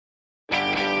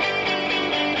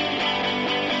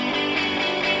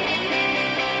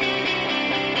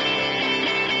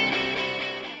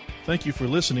Thank you for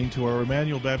listening to our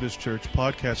Emmanuel Baptist Church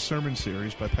podcast sermon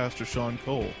series by Pastor Sean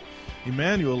Cole.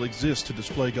 Emmanuel exists to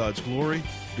display God's glory,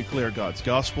 declare God's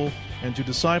gospel, and to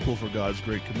disciple for God's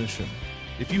Great Commission.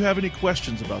 If you have any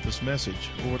questions about this message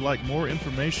or would like more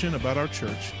information about our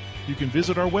church, you can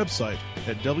visit our website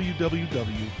at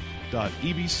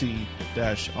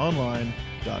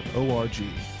www.ebc-online.org.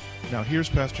 Now here's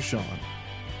Pastor Sean.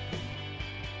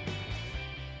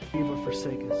 Leave or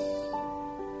forsake us.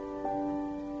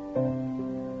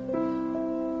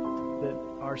 That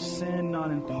our sin,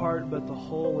 not in part but the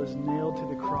whole, is nailed to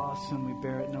the cross and we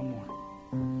bear it no more.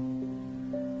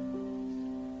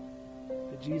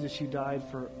 That Jesus, you died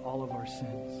for all of our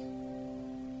sins.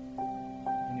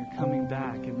 And you're coming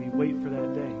back, and we wait for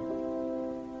that day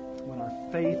when our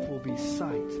faith will be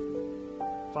sight.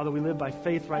 Father, we live by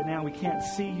faith right now. We can't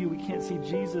see you. We can't see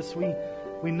Jesus.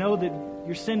 We know that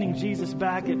you're sending Jesus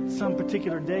back at some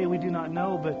particular day. We do not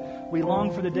know, but we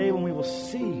long for the day when we will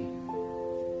see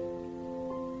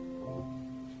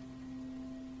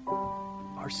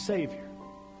our Savior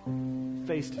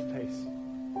face to face.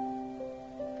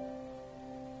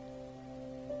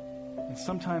 And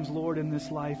sometimes, Lord, in this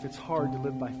life, it's hard to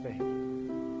live by faith.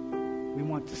 We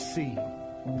want to see.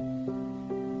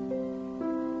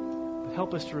 But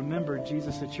help us to remember,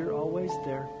 Jesus, that you're always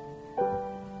there.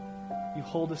 You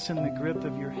hold us in the grip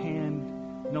of your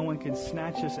hand. No one can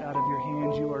snatch us out of your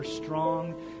hands. You are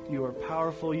strong. You are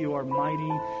powerful. You are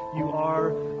mighty. You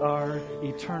are our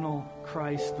eternal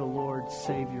Christ, the Lord,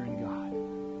 Savior, and God.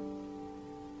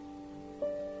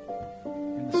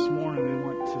 And this morning we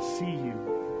want to see you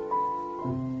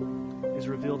as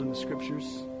revealed in the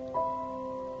Scriptures.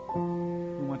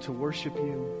 We want to worship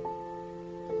you.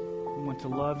 We want to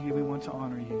love you. We want to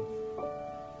honor you.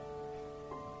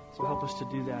 So help us to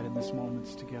do that in these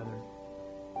moments together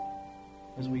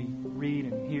as we read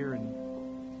and hear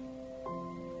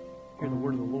the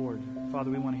word of the Lord. Father,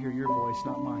 we want to hear your voice,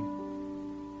 not mine.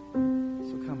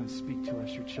 So come and speak to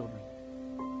us, your children.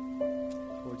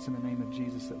 For it's in the name of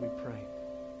Jesus that we pray.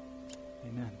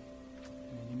 Amen.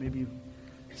 And you may be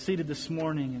seated this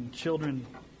morning, and children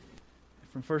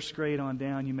from first grade on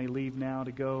down, you may leave now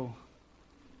to go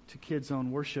to Kids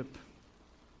Zone Worship.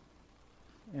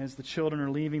 As the children are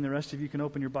leaving, the rest of you can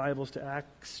open your Bibles to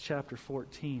Acts chapter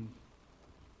 14.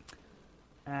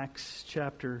 Acts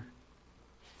chapter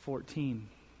 14.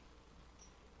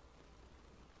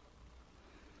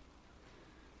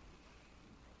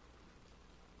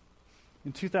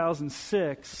 In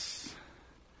 2006,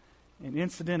 an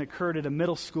incident occurred at a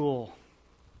middle school.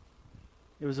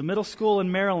 It was a middle school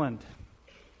in Maryland.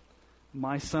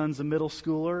 My son's a middle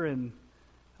schooler, and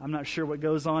I'm not sure what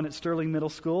goes on at Sterling Middle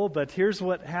School, but here's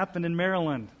what happened in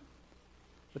Maryland.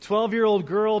 A 12-year-old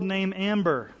girl named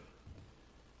Amber,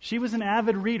 she was an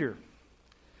avid reader.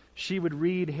 She would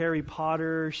read Harry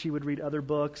Potter, she would read other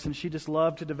books, and she just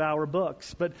loved to devour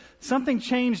books. But something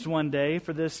changed one day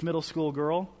for this middle school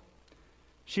girl.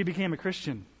 She became a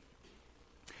Christian.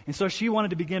 And so she wanted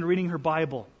to begin reading her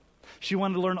Bible. She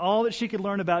wanted to learn all that she could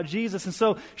learn about Jesus. And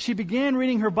so she began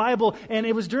reading her Bible. And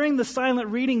it was during the silent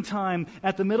reading time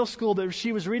at the middle school that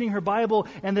she was reading her Bible,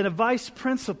 and that a vice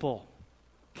principal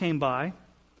came by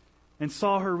and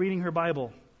saw her reading her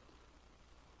Bible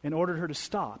and ordered her to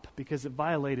stop because it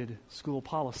violated school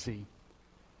policy,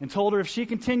 and told her if she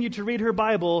continued to read her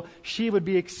Bible, she would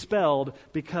be expelled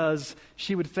because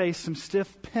she would face some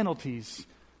stiff penalties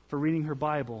for reading her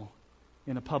Bible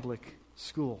in a public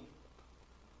school.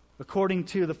 According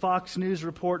to the Fox News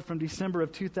report from December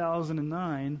of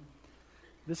 2009,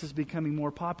 this is becoming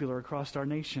more popular across our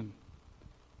nation.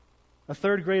 A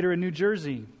third grader in New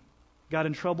Jersey got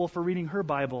in trouble for reading her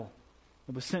Bible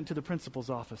and was sent to the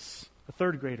principal's office. A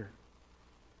third grader.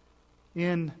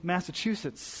 In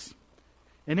Massachusetts,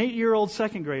 an 8-year-old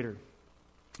second grader,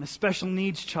 a special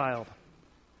needs child,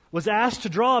 was asked to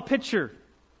draw a picture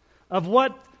of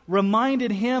what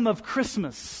reminded him of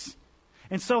Christmas.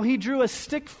 And so he drew a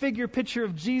stick figure picture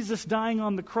of Jesus dying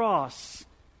on the cross.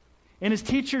 And his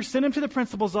teacher sent him to the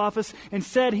principal's office and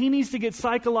said he needs to get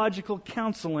psychological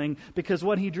counseling because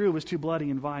what he drew was too bloody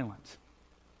and violent.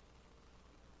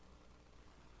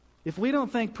 If we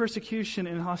don't think persecution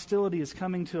and hostility is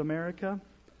coming to America,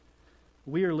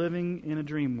 we are living in a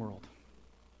dream world.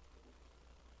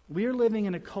 We are living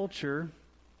in a culture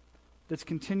that's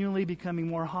continually becoming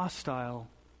more hostile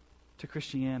to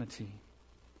Christianity.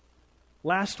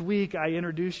 Last week, I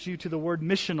introduced you to the word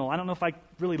missional. I don't know if I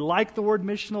really like the word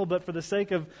missional, but for the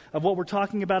sake of what we're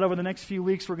talking about over the next few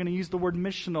weeks, we're going to use the word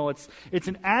missional. It's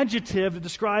an adjective to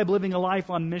describe living a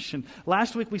life on mission.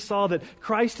 Last week, we saw that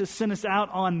Christ has sent us out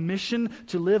on mission,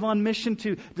 to live on mission,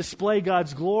 to display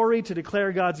God's glory, to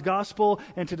declare God's gospel,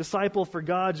 and to disciple for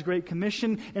God's Great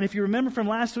Commission. And if you remember from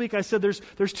last week, I said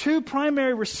there's two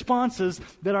primary responses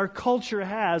that our culture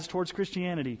has towards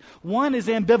Christianity. One is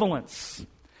ambivalence.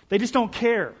 They just don't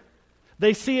care.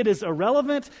 They see it as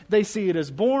irrelevant. They see it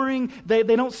as boring. They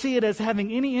don't see it as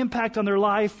having any impact on their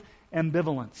life.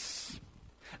 Ambivalence.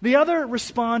 The other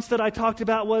response that I talked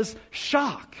about was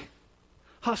shock,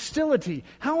 hostility.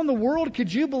 How in the world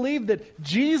could you believe that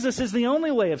Jesus is the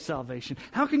only way of salvation?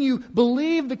 How can you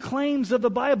believe the claims of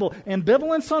the Bible?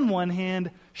 Ambivalence on one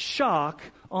hand, shock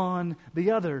on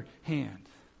the other hand.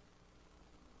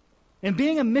 And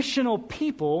being a missional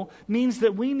people means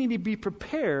that we need to be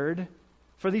prepared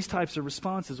for these types of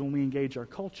responses when we engage our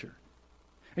culture.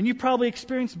 And you've probably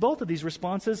experienced both of these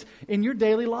responses in your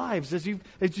daily lives as you've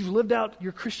lived out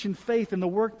your Christian faith in the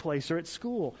workplace or at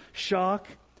school. Shock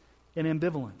and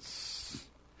ambivalence.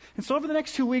 And so over the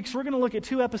next 2 weeks, we're going to look at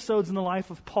 2 episodes in the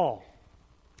life of Paul.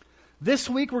 This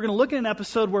week, we're going to look at an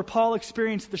episode where Paul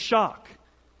experienced the shock,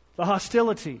 the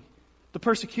hostility, the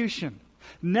persecution.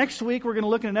 Next week, we're going to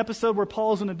look at an episode where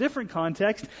Paul's in a different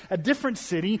context, a different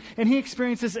city, and he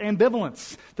experiences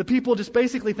ambivalence. The people just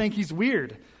basically think he's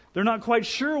weird. They're not quite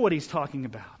sure what he's talking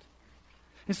about.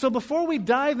 And so before we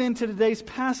dive into today's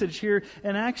passage here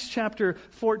in Acts chapter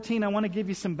 14, I want to give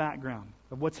you some background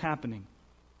of what's happening.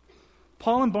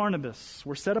 Paul and Barnabas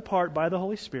were set apart by the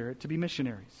Holy Spirit to be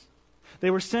missionaries. They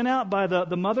were sent out by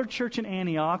the mother church in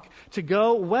Antioch to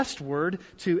go westward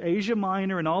to Asia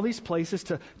Minor and all these places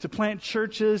to plant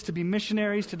churches, to be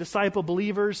missionaries, to disciple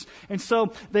believers. And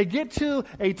so they get to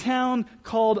a town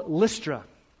called Lystra.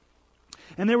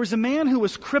 And there was a man who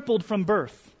was crippled from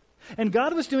birth. And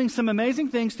God was doing some amazing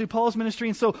things through Paul's ministry.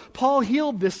 And so Paul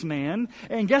healed this man.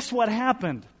 And guess what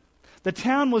happened? The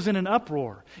town was in an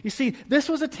uproar. You see, this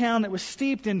was a town that was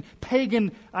steeped in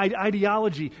pagan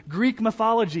ideology, Greek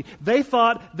mythology. They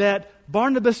thought that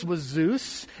Barnabas was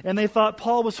Zeus, and they thought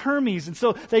Paul was Hermes. And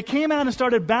so they came out and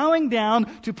started bowing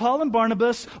down to Paul and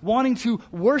Barnabas, wanting to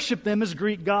worship them as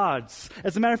Greek gods.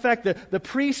 As a matter of fact, the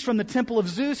priests from the temple of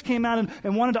Zeus came out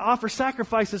and wanted to offer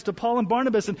sacrifices to Paul and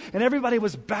Barnabas, and everybody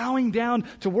was bowing down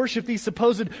to worship these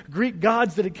supposed Greek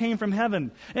gods that had came from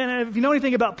heaven. And if you know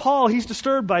anything about Paul, he's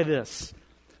disturbed by this.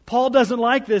 Paul doesn't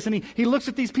like this, and he looks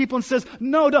at these people and says,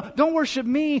 no, don't worship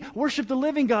me. Worship the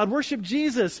living God. Worship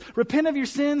Jesus. Repent of your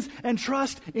sins and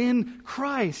trust in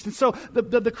Christ. And so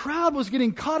the crowd was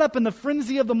getting caught up in the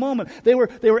frenzy of the moment. They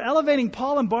were elevating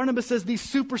Paul and Barnabas as these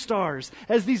superstars,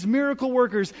 as these miracle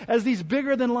workers, as these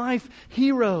bigger-than-life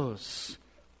heroes.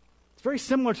 It's very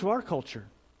similar to our culture.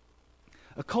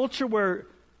 A culture where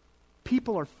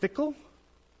people are fickle.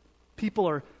 People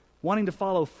are wanting to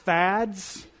follow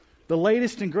fads, the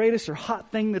latest and greatest or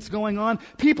hot thing that's going on.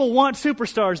 People want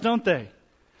superstars, don't they?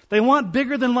 They want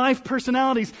bigger-than-life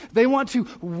personalities. They want to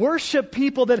worship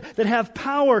people that have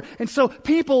power. And so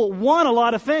people want a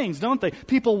lot of things, don't they?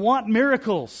 People want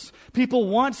miracles. People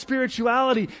want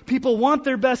spirituality. People want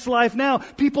their best life now.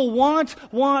 People want.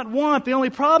 The only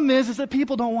problem is that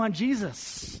people don't want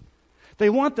Jesus. They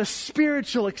want the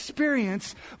spiritual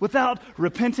experience without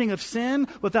repenting of sin,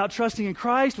 without trusting in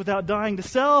Christ, without dying to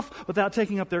self, without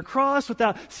taking up their cross,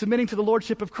 without submitting to the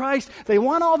lordship of Christ. They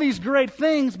want all these great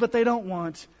things, but they don't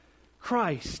want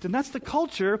Christ. And that's the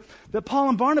culture that Paul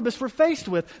and Barnabas were faced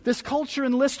with. This culture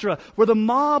in Lystra, where the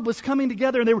mob was coming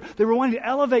together and they were wanting to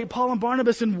elevate Paul and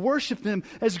Barnabas and worship them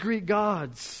as Greek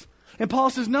gods. And Paul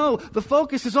says, no, the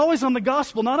focus is always on the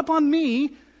gospel, not upon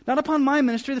me, not upon my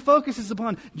ministry. The focus is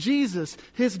upon Jesus,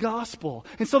 His gospel.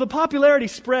 And so the popularity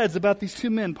spreads about these two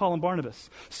men, Paul and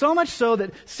Barnabas. So much so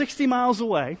that 60 miles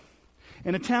away,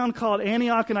 in a town called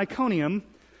Antioch and Iconium,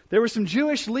 there were some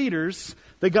Jewish leaders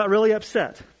that got really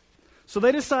upset. So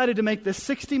they decided to make this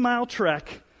 60-mile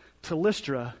trek to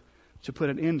Lystra to put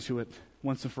an end to it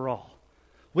once and for all.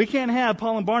 We can't have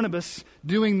Paul and Barnabas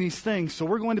doing these things, so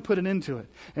we're going to put an end to it.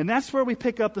 And that's where we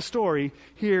pick up the story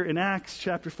here in Acts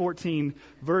chapter 14,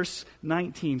 verse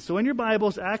 19. So in your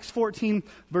Bibles, Acts 14,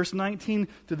 verse 19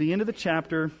 to the end of the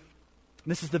chapter,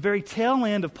 this is the very tail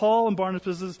end of Paul and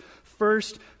Barnabas'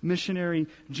 first missionary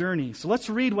journey. So let's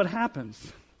read what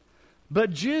happens.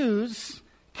 But Jews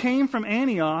came from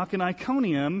Antioch and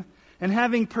Iconium, and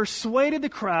having persuaded the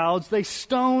crowds, they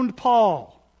stoned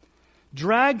Paul,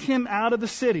 dragged him out of the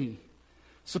city,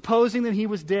 supposing that he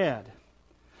was dead.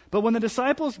 But when the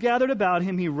disciples gathered about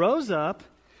him, he rose up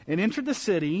and entered the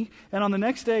city, and on the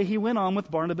next day he went on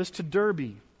with Barnabas to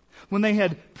Derbe. When they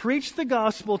had preached the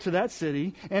gospel to that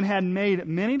city and had made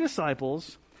many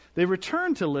disciples, they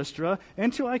returned to Lystra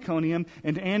and to Iconium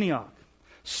and to Antioch,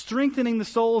 strengthening the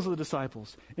souls of the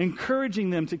disciples, encouraging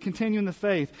them to continue in the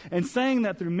faith, and saying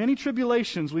that through many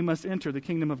tribulations we must enter the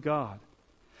kingdom of God.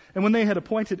 And when they had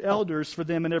appointed elders for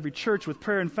them in every church with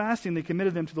prayer and fasting, they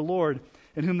committed them to the Lord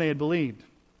in whom they had believed.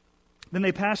 Then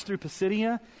they passed through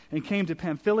Pisidia and came to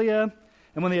Pamphylia.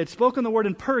 And when they had spoken the word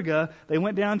in Perga, they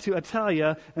went down to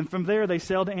Attalia, and from there they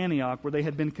sailed to Antioch, where they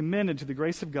had been commended to the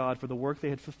grace of God for the work they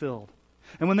had fulfilled.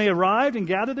 And when they arrived and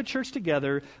gathered the church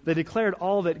together, they declared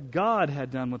all that God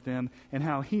had done with them and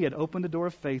how he had opened the door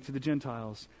of faith to the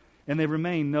Gentiles. And they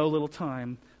remained no little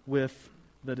time with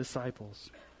the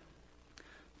disciples.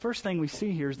 First thing we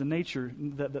see here is the nature,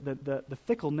 the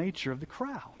fickle nature of the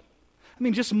crowd. I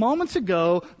mean, just moments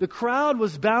ago, the crowd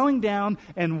was bowing down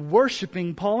and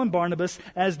worshiping Paul and Barnabas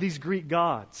as these Greek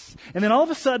gods. And then all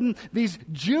of a sudden, these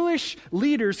Jewish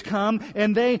leaders come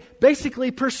and they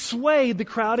basically persuade the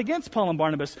crowd against Paul and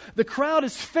Barnabas. The crowd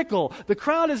is fickle. The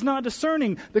crowd is not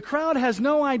discerning. The crowd has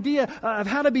no idea of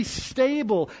how to be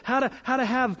stable, how to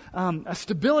have a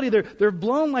stability. They're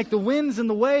blown like the winds and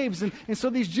the waves. And so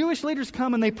these Jewish leaders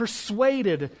come and they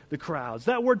persuaded the crowds.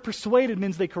 That word persuaded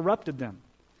means they corrupted them.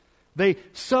 They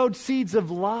sowed seeds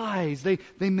of lies. They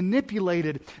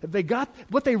manipulated.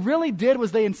 What they really did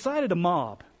was they incited a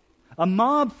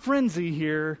mob frenzy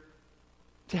here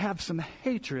to have some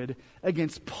hatred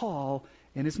against Paul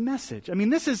and his message. I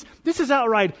mean, this is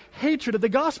outright hatred of the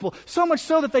gospel, so much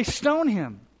so that they stone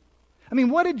him. I mean,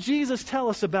 what did Jesus tell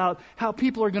us about how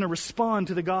people are going to respond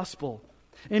to the gospel?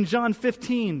 In John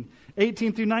 15,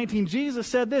 18 through 19, Jesus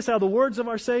said this out of the words of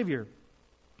our Savior.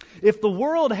 If the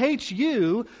world hates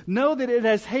you, know that it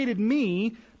has hated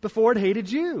me before it hated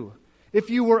you. If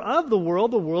you were of the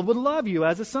world would love you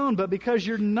as its own. But because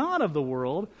you're not of the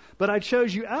world, but I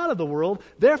chose you out of the world,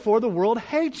 therefore the world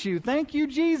hates you. Thank you,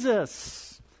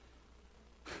 Jesus.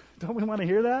 Don't we want to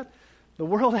hear that? The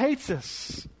world hates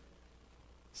us.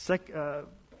 For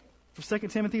 2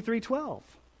 Timothy 3:12.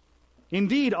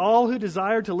 Indeed, all who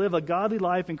desire to live a godly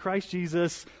life in Christ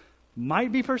Jesus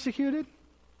might be persecuted.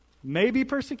 May be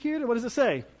persecuted. What does it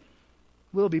say?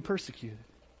 Will be persecuted.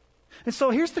 And so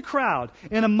here's the crowd.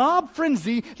 In a mob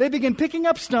frenzy, they begin picking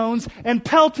up stones and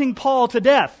pelting Paul to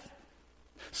death.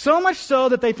 So much so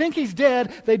that they think he's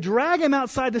dead. They drag him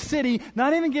outside the city,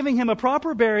 not even giving him a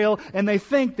proper burial, and they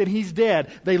think that he's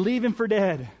dead. They leave him for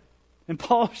dead. And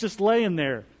Paul's just laying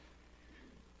there.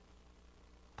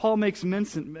 Paul makes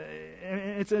mention.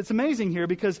 It's amazing here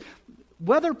because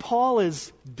whether Paul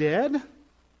is dead,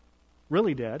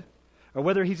 really dead, or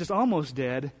whether he's just almost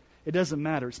dead, it doesn't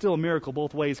matter. It's still a miracle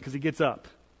both ways because he gets up.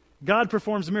 God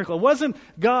performs a miracle. It wasn't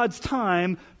God's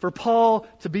time for Paul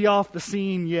to be off the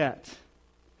scene yet.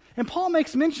 And Paul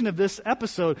makes mention of this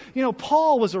episode. You know,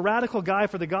 Paul was a radical guy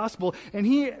for the gospel, and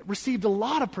he received a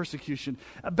lot of persecution.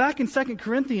 Back in 2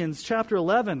 Corinthians chapter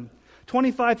 11,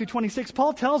 25 through 26,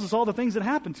 Paul tells us all the things that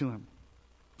happened to him.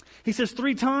 He says,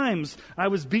 3 times I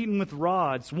was beaten with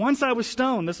rods. Once I was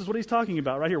stoned. This is what he's talking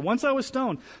about right here. Once I was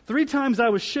stoned. 3 times I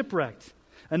was shipwrecked.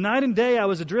 A night and day I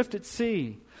was adrift at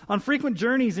sea. On frequent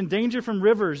journeys in danger from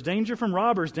rivers, danger from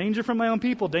robbers, danger from my own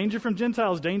people, danger from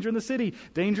Gentiles, danger in the city,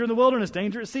 danger in the wilderness,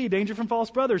 danger at sea, danger from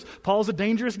false brothers. Paul's a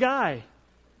dangerous guy.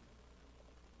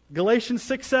 Galatians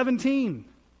 6:17.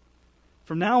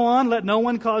 From now on, let no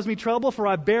one cause me trouble, for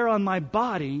I bear on my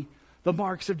body the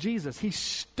marks of Jesus. He's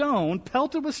stoned,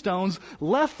 pelted with stones,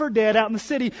 left for dead out in the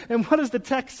city. And what does the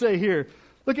text say here?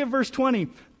 Look at verse 20.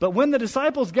 But when the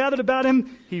disciples gathered about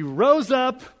him, he rose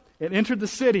up and entered the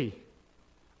city.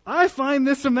 I find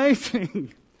this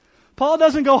amazing. Paul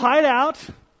doesn't go hide out.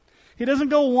 He doesn't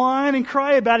go whine and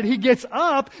cry about it. He gets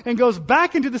up and goes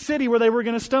back into the city where they were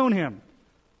going to stone him.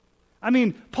 I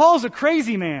mean, Paul's a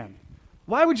crazy man.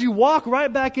 Why would you walk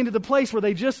right back into the place where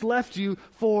they just left you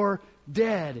for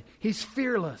dead? He's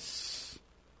fearless.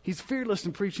 He's fearless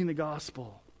in preaching the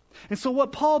gospel. And so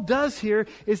what Paul does here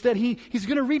is that he's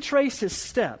going to retrace his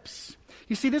steps.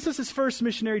 You see, this is his first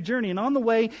missionary journey, and on the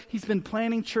way, he's been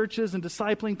planting churches and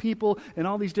discipling people in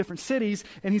all these different cities,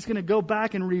 and he's going to go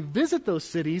back and revisit those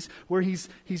cities where he's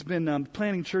been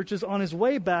planting churches on his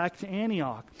way back to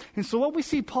Antioch. And so what we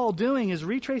see Paul doing is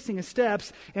retracing his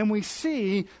steps, and we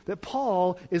see that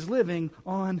Paul is living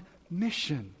on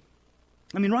mission.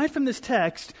 I mean, right from this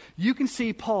text, you can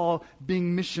see Paul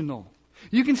being missional.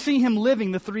 You can see him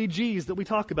living the 3 G's that we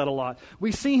talk about a lot.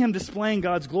 We see him displaying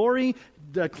God's glory,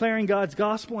 declaring God's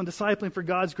gospel, and discipling for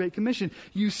God's great commission.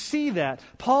 You see that.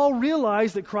 Paul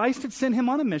realized that Christ had sent him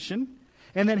on a mission,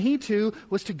 And then he too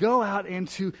was to go out and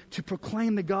to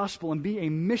proclaim the gospel and be a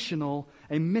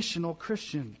missional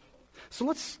Christian. So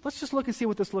let's just look and see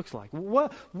what this looks like.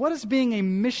 What does being a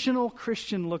missional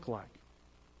Christian look like?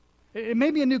 It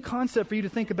may be a new concept for you to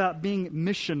think about being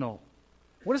missional.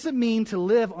 What does it mean to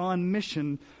live on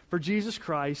mission for Jesus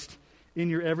Christ in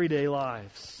your everyday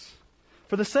lives?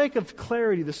 For the sake of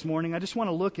clarity this morning, I just want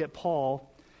to look at Paul,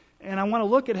 and I want to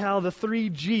look at how the 3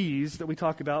 G's that we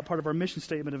talk about, part of our mission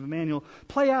statement of Emmanuel,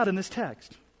 play out in this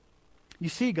text. You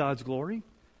see God's glory,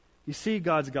 you see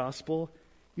God's gospel,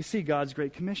 you see God's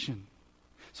great commission.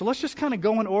 So let's just kind of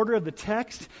go in order of the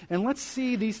text, and let's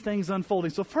see these things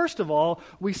unfolding. So first of all,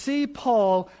 we see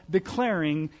Paul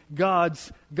declaring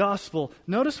God's gospel.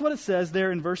 Notice what it says there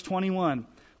in verse 21.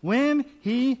 When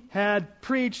he had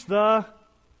preached the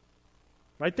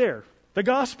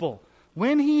gospel.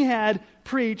 When he had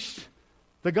preached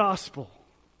the gospel.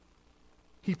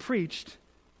 He preached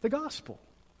the gospel.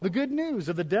 The good news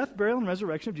of the death, burial, and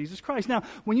resurrection of Jesus Christ. Now,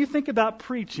 when you think about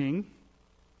preaching,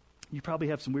 you probably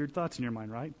have some weird thoughts in your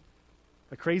mind, right?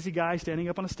 A crazy guy standing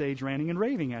up on a stage ranting and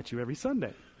raving at you every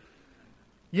Sunday.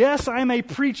 Yes, I'm a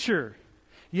preacher.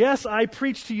 Yes, I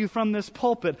preach to you from this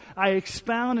pulpit. I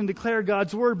expound and declare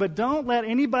God's word, but don't let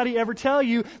anybody ever tell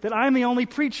you that I'm the only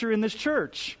preacher in this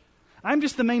church. I'm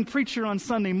just the main preacher on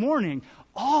Sunday morning.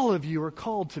 All of you are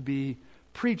called to be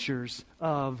preachers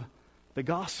of the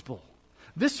gospel.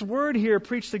 This word here,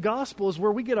 preach the gospel, is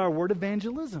where we get our word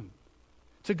evangelism.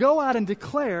 To go out and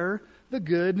declare the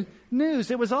good news.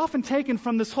 It was often taken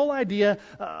from this whole idea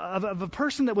of a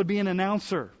person that would be an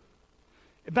announcer.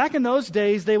 Back in those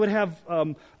days, they would have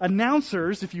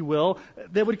announcers, if you will,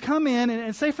 that would come in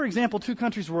and say, for example, 2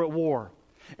 countries were at war.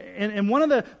 And one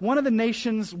of the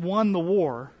nations won the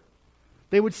war.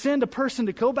 They would send a person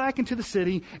to go back into the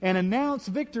city and announce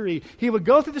victory. He would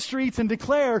go through the streets and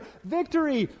declare,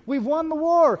 victory, we've won the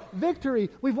war. Victory,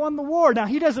 we've won the war. Now,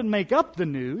 he doesn't make up the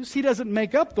news. He doesn't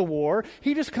make up the war.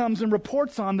 He just comes and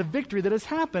reports on the victory that has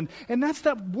happened. And that's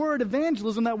that word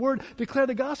evangelism, that word declare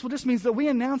the gospel, just means that we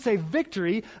announce a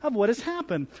victory of what has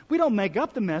happened. We don't make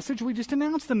up the message. We just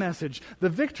announce the message. The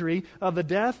victory of the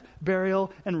death,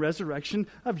 burial, and resurrection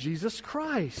of Jesus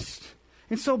Christ.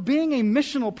 And so being a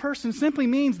missional person simply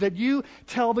means that you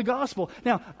tell the gospel.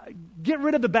 Now, get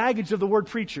rid of the baggage of the word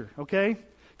preacher, okay?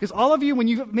 Because all of you, when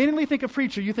you immediately think of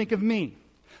preacher, you think of me.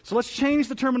 So let's change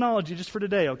the terminology just for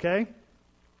today, okay?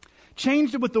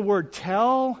 Change it with the word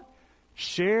tell,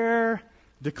 share,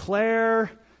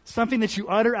 declare, something that you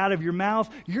utter out of your mouth.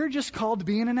 You're just called to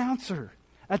be an announcer,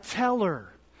 a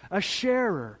teller, a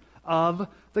sharer of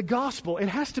the gospel. It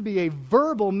has to be a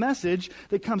verbal message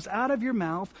that comes out of your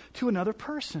mouth to another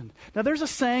person. Now, there's a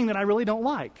saying that I really don't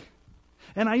like.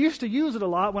 And I used to use it a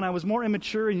lot when I was more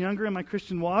immature and younger in my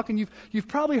Christian walk. And you've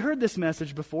probably heard this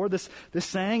message before, this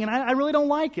saying, and I really don't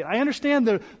like it. I understand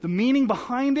the meaning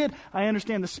behind it. I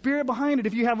understand the spirit behind it.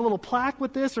 If you have a little plaque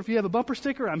with this, or if you have a bumper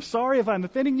sticker, I'm sorry if I'm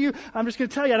offending you. I'm just going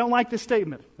to tell you I don't like this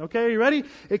statement. Okay, are you ready?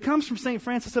 It comes from St.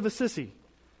 Francis of Assisi.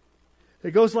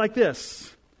 It goes like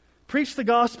this. Preach the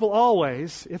gospel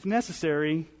always. If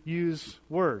necessary, use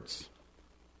words.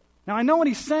 Now, I know what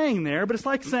he's saying there, but it's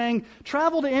like saying,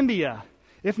 travel to India.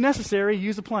 If necessary,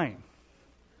 use a plane.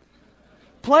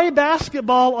 Play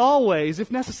basketball always.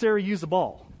 If necessary, use a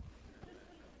ball.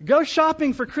 Go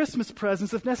shopping for Christmas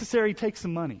presents. If necessary, take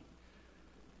some money.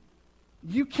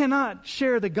 You cannot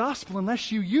share the gospel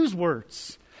unless you use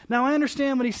words. Now, I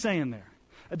understand what he's saying there.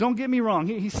 Don't get me wrong.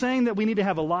 He's saying that we need to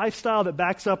have a lifestyle that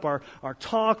backs up our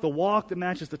talk, the walk that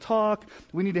matches the talk.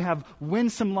 We need to have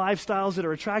winsome lifestyles that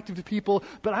are attractive to people.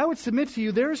 But I would submit to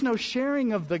you, there is no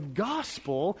sharing of the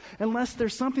gospel unless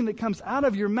there's something that comes out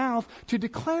of your mouth to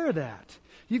declare that.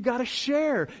 You've got to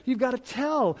share. You've got to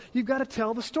tell. You've got to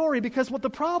tell the story. Because what the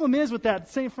problem is with that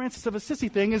St. Francis of Assisi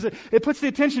thing is that it puts the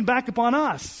attention back upon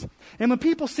us. And when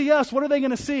people see us, what are they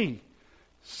going to see?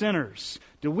 Sinners.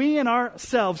 Do we in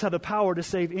ourselves have the power to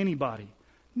save anybody?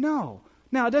 No.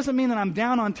 Now, it doesn't mean that I'm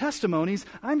down on testimonies.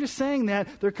 I'm just saying that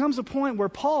there comes a point where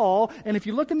Paul, and if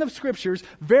you look in the Scriptures,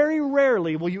 very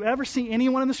rarely will you ever see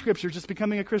anyone in the Scriptures just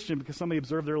becoming a Christian because somebody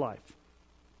observed their life.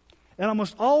 It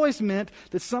almost always meant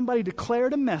that somebody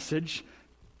declared a message,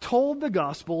 told the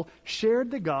gospel, shared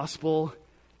the gospel,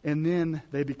 and then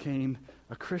they became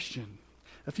a Christian.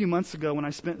 A few months ago, when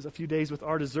I spent a few days with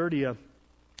Arta Zerdia,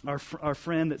 our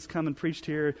friend that's come and preached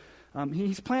here,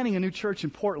 he's planning a new church in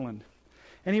Portland.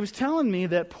 And he was telling me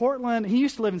that Portland, he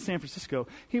used to live in San Francisco.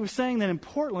 He was saying that in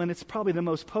Portland, it's probably the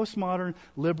most postmodern,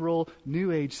 liberal,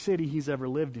 new age city he's ever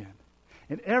lived in.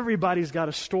 And everybody's got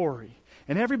a story.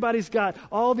 And everybody's got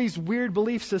all these weird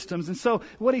belief systems. And so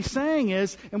what he's saying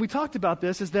is, and we talked about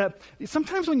this, is that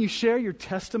sometimes when you share your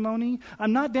testimony,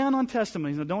 I'm not down on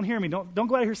testimonies. Now, don't hear me. Don't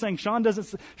go out here saying Sean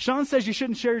says you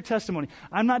shouldn't share your testimony.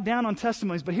 I'm not down on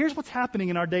testimonies. But here's what's happening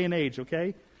in our day and age,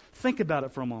 okay? Think about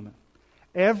it for a moment.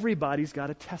 Everybody's got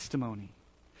a testimony.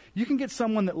 You can get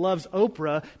someone that loves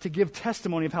Oprah to give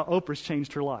testimony of how Oprah's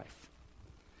changed her life.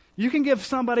 You can give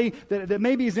somebody that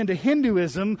maybe is into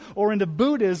Hinduism or into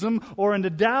Buddhism or into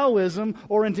Taoism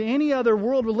or into any other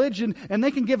world religion, and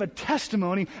they can give a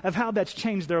testimony of how that's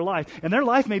changed their life. And their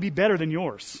life may be better than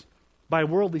yours by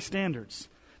worldly standards.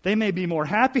 They may be more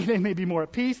happy, they may be more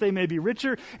at peace, they may be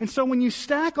richer. And so when you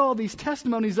stack all these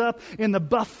testimonies up in the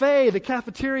buffet, the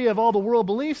cafeteria of all the world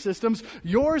belief systems,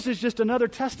 yours is just another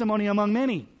testimony among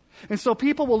many. And so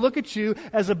people will look at you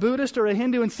as a Buddhist or a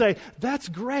Hindu and say, that's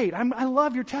great. I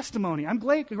love your testimony. I'm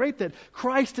great that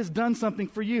Christ has done something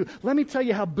for you. Let me tell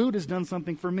you how Buddha's done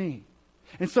something for me.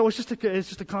 And so it's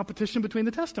just a competition between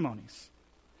the testimonies.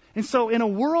 And so in a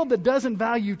world that doesn't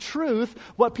value truth,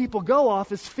 what people go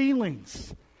off is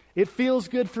feelings. It feels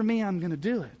good for me, I'm going to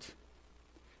do it.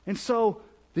 And so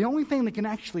the only thing that can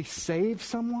actually save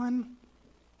someone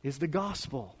is the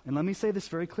gospel. And let me say this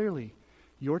very clearly.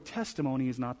 Your testimony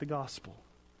is not the gospel.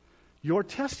 Your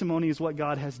testimony is what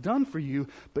God has done for you,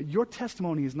 but your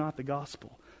testimony is not the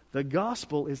gospel. The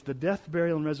gospel is the death,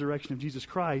 burial, and resurrection of Jesus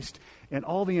Christ and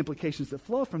all the implications that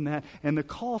flow from that, and the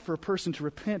call for a person to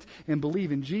repent and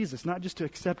believe in Jesus, not just to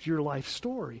accept your life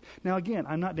story. Now again,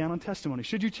 I'm not down on testimony.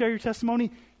 Should you share your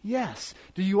testimony? Yes.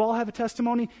 Do you all have a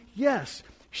testimony? Yes.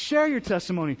 Share your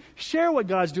testimony. Share what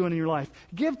God's doing in your life.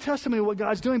 Give testimony of what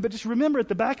God's doing, but just remember at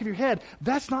the back of your head,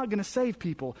 that's not going to save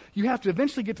people. You have to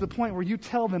eventually get to the point where you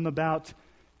tell them about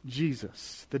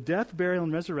Jesus, the death, burial,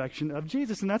 and resurrection of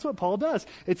Jesus. And that's what Paul does.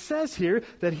 It says here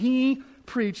that he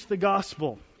preached the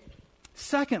gospel.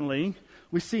 Secondly,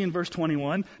 we see in verse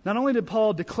 21, not only did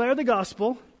Paul declare the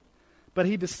gospel, but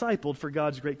he discipled for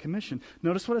God's great commission.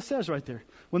 Notice what it says right there.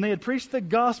 When they had preached the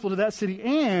gospel to that city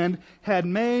and had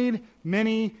made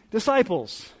many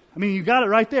disciples. I mean, you got it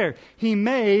right there. He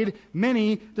made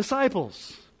many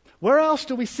disciples. Where else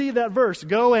do we see that verse?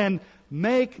 Go and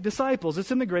make disciples.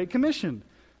 It's in the Great Commission.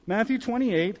 Matthew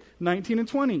 28, 19 and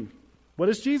 20. What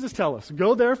does Jesus tell us?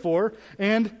 Go therefore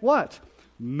and what?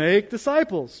 Make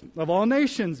disciples of all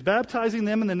nations, baptizing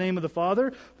them in the name of the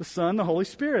Father, the Son, the Holy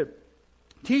Spirit,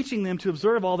 teaching them to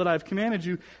observe all that I have commanded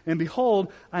you, and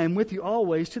behold, I am with you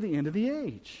always to the end of the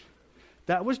age.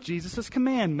 That was Jesus'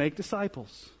 command, make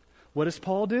disciples. What does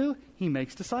Paul do? He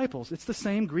makes disciples. It's the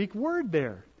same Greek word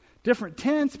there. Different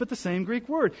tense, but the same Greek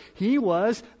word. He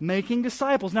was making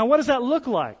disciples. Now, what does that look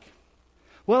like?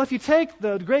 Well, if you take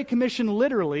the Great Commission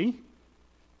literally,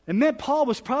 it meant Paul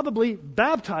was probably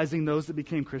baptizing those that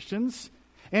became Christians,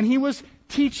 and he was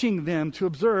teaching them to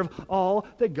observe all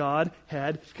that God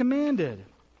had commanded.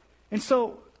 And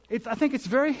so I think it's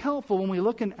very helpful when we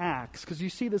look in Acts, because you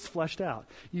see this fleshed out.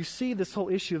 You see this whole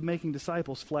issue of making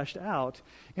disciples fleshed out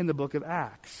in the book of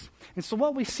Acts. And so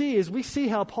what we see is we see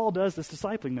how Paul does this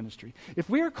discipling ministry. If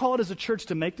we are called as a church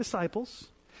to make disciples,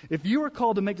 if you are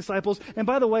called to make disciples, and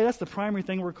by the way, that's the primary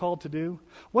thing we're called to do,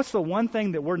 what's the one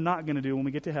thing that we're not going to do when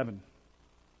we get to heaven?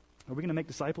 Are we going to make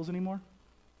disciples anymore?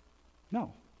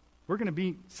 No. We're going to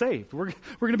be saved. We're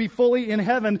going to be fully in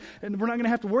heaven, and we're not going to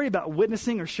have to worry about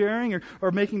witnessing or sharing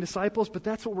or making disciples, but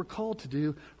that's what we're called to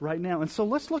do right now. And so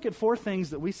let's look at four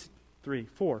things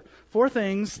that four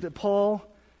things that Paul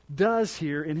does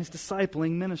here in his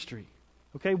discipling ministry.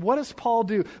 Okay, what does Paul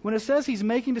do? When it says he's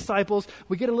making disciples,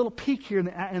 we get a little peek here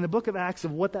in the book of Acts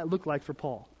of what that looked like for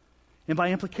Paul, and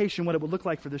by implication, what it would look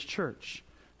like for this church.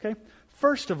 Okay,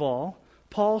 first of all,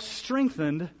 Paul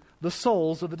strengthened the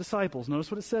souls of the disciples.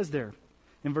 Notice what it says there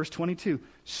in verse 22.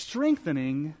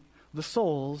 Strengthening the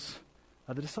souls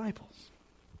of the disciples.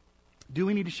 Do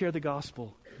we need to share the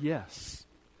gospel? Yes.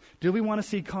 Do we want to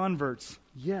see converts?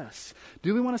 Yes.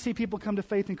 Do we want to see people come to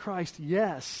faith in Christ?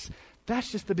 Yes.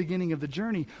 That's just the beginning of the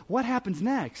journey. What happens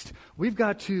next? We've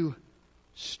got to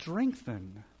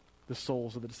strengthen the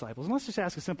souls of the disciples. And let's just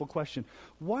ask a simple question.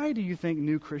 Why do you think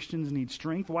new Christians need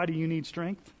strength? Why do you need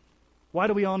strength? Why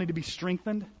do we all need to be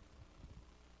strengthened?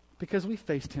 Because we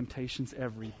face temptations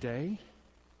every day,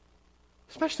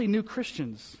 especially new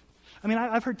Christians. I mean,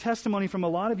 I've heard testimony from a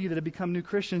lot of you that have become new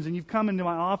Christians, and you've come into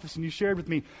my office and you shared with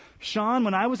me, Sean,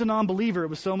 when I was a non-believer, it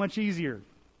was so much easier.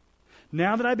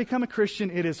 Now that I become a Christian,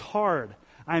 it is hard.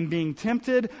 I'm being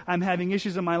tempted. I'm having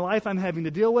issues in my life I'm having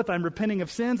to deal with. I'm repenting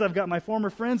of sins. I've got my former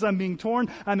friends. I'm being torn.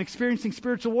 I'm experiencing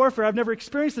spiritual warfare. I've never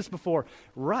experienced this before.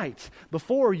 Right.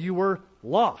 Before you were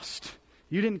lost.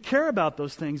 You didn't care about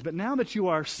those things, but now that you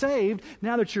are saved,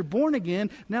 now that you're born again,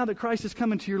 now that Christ has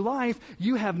come into your life,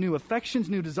 you have new affections,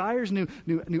 new desires, new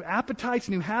appetites,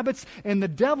 new habits, and the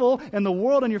devil and the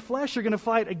world and your flesh are going to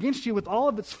fight against you with all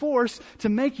of its force to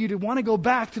make you to want to go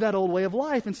back to that old way of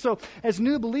life. And so, as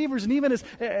new believers, and even as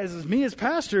me as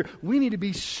pastor, we need to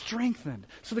be strengthened.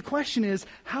 So the question is,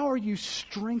 how are you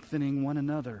strengthening one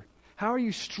another? How are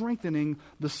you strengthening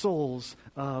the souls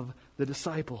of the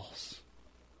disciples?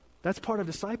 That's part of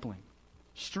discipling.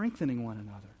 Strengthening one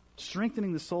another.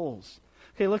 Strengthening the souls.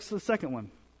 Okay, let's to the second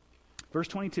one. Verse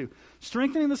 22.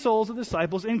 Strengthening the souls of the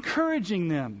disciples, encouraging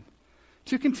them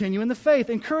to continue in the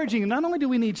faith. Encouraging them. Not only do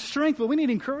we need strength, but we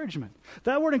need encouragement.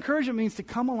 That word encouragement means to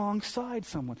come alongside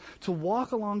someone, to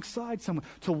walk alongside someone,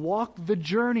 to walk the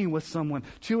journey with someone,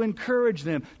 to encourage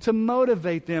them, to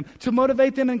motivate them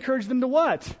and encourage them to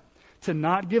what? To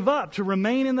not give up, to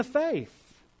remain in the faith.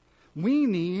 We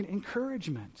need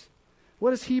encouragement. What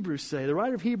does Hebrews say? The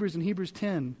writer of Hebrews in Hebrews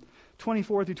 10,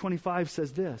 24 through 25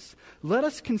 says this: let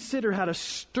us consider how to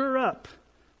stir up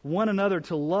one another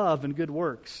to love and good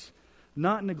works,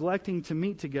 not neglecting to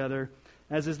meet together,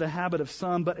 as is the habit of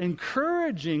some, but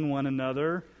encouraging one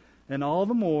another, and all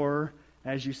the more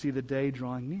as you see the day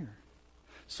drawing near.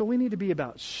 So we need to be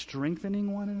about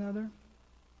strengthening one another,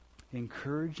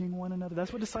 encouraging one another.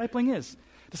 That's what discipling is.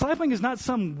 Discipling is not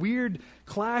some weird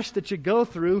clash that you go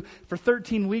through for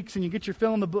 13 weeks and you get your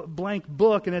fill-in-the-blank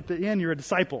book, and at the end you're a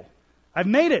disciple. I've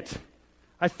made it.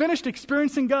 I finished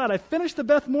experiencing God. I finished the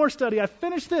Beth Moore study. I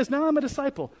finished this. Now I'm a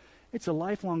disciple. It's a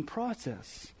lifelong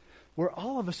process where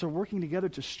all of us are working together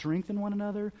to strengthen one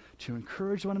another, to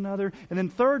encourage one another. And then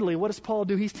thirdly, what does Paul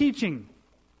do? He's teaching.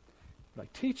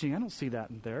 Like, teaching? I don't see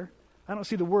that in there. I don't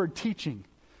see the word teaching.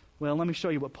 Well, let me show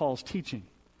you what Paul's teaching.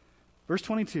 Verse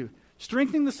 22.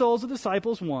 Strengthening the souls of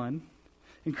disciples, 1.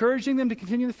 Encouraging them to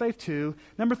continue the faith, 2.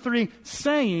 Number 3,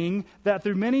 saying that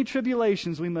through many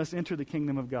tribulations we must enter the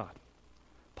kingdom of God.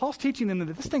 Paul's teaching them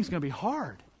that this thing's going to be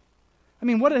hard. I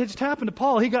mean, what had just happened to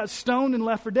Paul? He got stoned and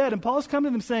left for dead. And Paul's coming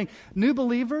to them saying, new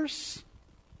believers,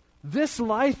 this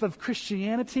life of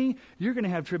Christianity, you're going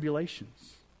to have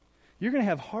tribulations. You're going to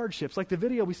have hardships. Like the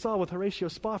video we saw with Horatio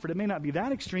Spofford. It may not be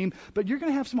that extreme, but you're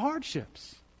going to have some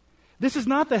hardships. This is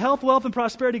not the health, wealth, and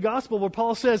prosperity gospel where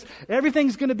Paul says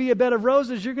everything's going to be a bed of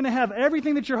roses. You're going to have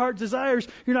everything that your heart desires.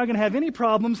 You're not going to have any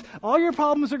problems. All your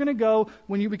problems are going to go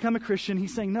when you become a Christian.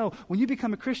 He's saying, no, when you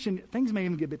become a Christian, things may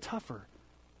even get a bit tougher.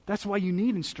 That's why you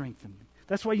need strengthening.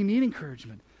 That's why you need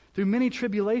encouragement. Through many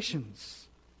tribulations.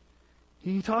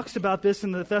 He talks about this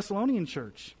in the Thessalonian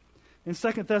church. In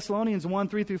 2 Thessalonians 1,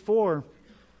 3 through 4,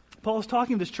 Paul's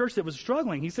talking to this church that was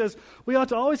struggling. He says, we ought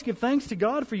to always give thanks to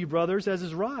God for you, brothers, as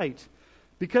is right,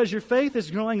 because your faith is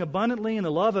growing abundantly and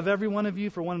the love of every one of you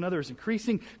for one another is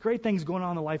increasing. Great things going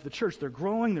on in the life of the church. They're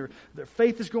growing, their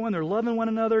faith is growing, they're loving one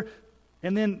another.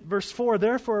 And then verse 4,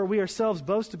 therefore we ourselves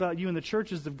boast about you in the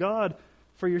churches of God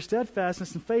for your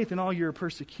steadfastness and faith in all your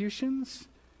persecutions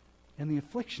and the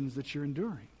afflictions that you're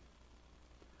enduring.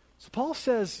 So Paul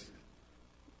says,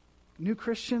 new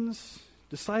Christians,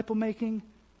 disciple making,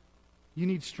 you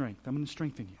need strength. I'm going to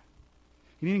strengthen you.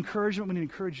 You need encouragement. We need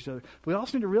to encourage each other. But we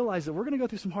also need to realize that we're going to go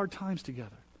through some hard times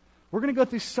together. We're going to go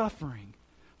through suffering.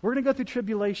 We're going to go through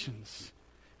tribulations.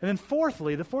 And then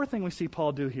fourthly, the fourth thing we see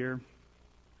Paul do here,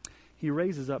 he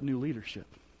raises up new leadership.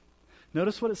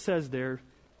 Notice what it says there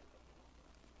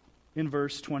in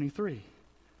verse 23.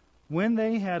 When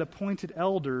they had appointed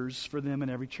elders for them in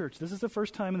every church. This is the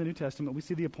first time in the New Testament we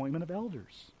see the appointment of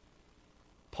elders.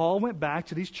 Paul went back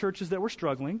to these churches that were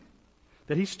struggling,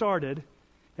 that he started,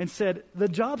 and said, the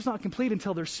job's not complete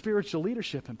until there's spiritual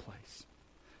leadership in place.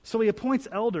 So he appoints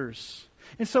elders.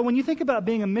 And so when you think about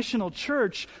being a missional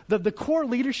church, the core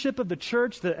leadership of the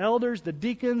church, the elders, the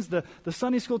deacons, the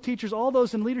Sunday school teachers, all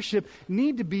those in leadership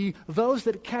need to be those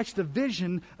that catch the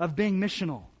vision of being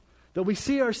missional, that we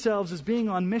see ourselves as being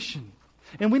on mission.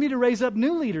 And we need to raise up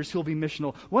new leaders who will be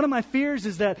missional. One of my fears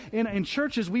is that in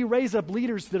churches we raise up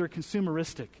leaders that are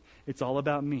consumeristic. It's all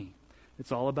about me.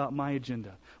 It's all about my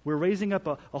agenda. We're raising up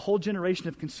a whole generation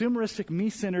of consumeristic,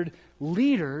 me-centered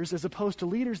leaders as opposed to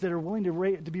leaders that are willing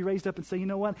to be raised up and say, you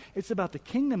know what? It's about the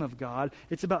kingdom of God.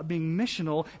 It's about being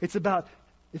missional. It's about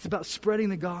spreading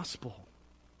the gospel.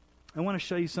 I want to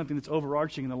show you something that's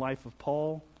overarching in the life of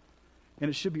Paul, and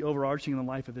it should be overarching in the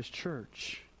life of this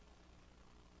church.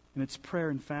 And it's prayer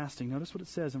and fasting. Notice what it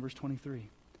says in verse 23.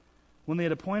 When they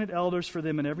had appointed elders for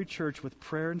them in every church with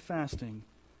prayer and fasting,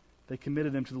 they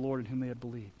committed them to the Lord in whom they had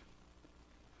believed.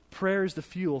 Prayer is the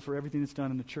fuel for everything that's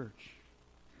done in the church.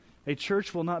 A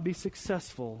church will not be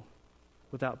successful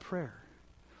without prayer.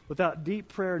 without deep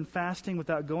prayer and fasting,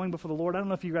 without going before the Lord. I don't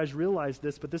know if you guys realize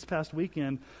this, but this past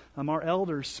weekend, our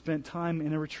elders spent time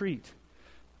in a retreat.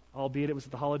 Albeit it was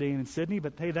at the Holiday Inn in Sydney,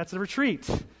 but hey, that's a retreat.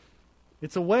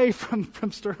 It's away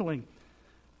from Sterling.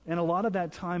 And a lot of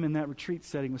that time in that retreat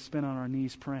setting was spent on our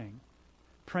knees praying.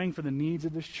 Praying for the needs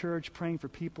of this church, praying for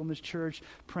people in this church,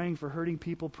 praying for hurting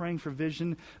people, praying for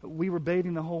vision. We were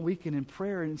bathing the whole weekend in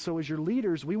prayer. And so as your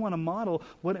leaders, we want to model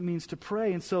what it means to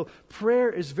pray. And so prayer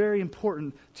is very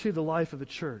important to the life of the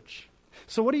church.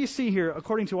 So what do you see here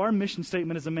according to our mission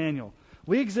statement as Emmanuel?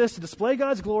 We exist to display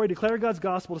God's glory, declare God's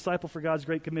gospel, disciple for God's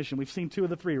great commission. We've seen 2 of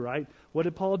the 3, right? What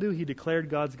did Paul do? He declared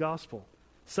God's gospel.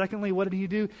 Secondly, what did he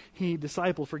do? He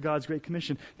discipled for God's great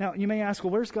commission. Now, you may ask,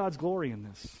 well, where's God's glory in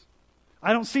this?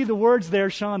 I don't see the words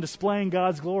there, Sean, displaying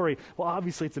God's glory. Well,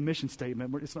 obviously it's a mission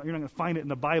statement. You're not going to find it in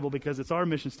the Bible because it's our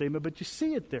mission statement, but you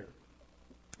see it there.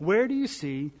 Where do you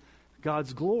see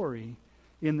God's glory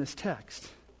in this text?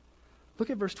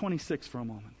 Look at verse 26 for a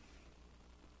moment.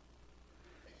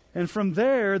 And from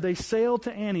there they sailed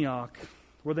to Antioch,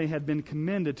 where they had been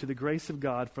commended to the grace of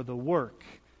God for the work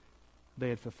they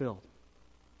had fulfilled.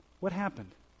 What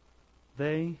happened?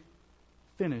 They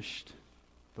finished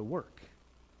the work.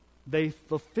 They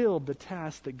fulfilled the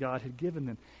task that God had given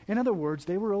them. In other words,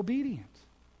 they were obedient.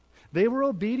 They were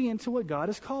obedient to what God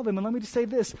has called them. And let me just say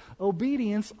this,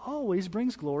 obedience always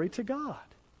brings glory to God.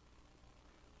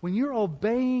 When you're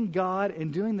obeying God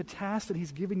and doing the task that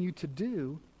He's given you to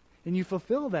do, and you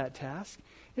fulfill that task,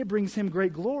 it brings Him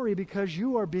great glory because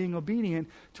you are being obedient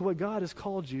to what God has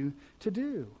called you to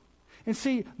do. And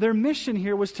see, their mission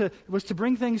here was to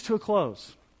bring things to a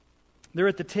close. They're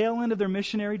at the tail end of their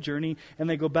missionary journey, and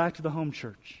they go back to the home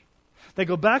church. They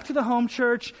go back to the home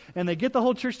church, and they get the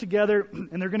whole church together,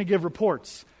 and they're going to give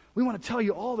reports. We want to tell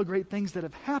you all the great things that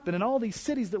have happened in all these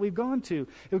cities that we've gone to.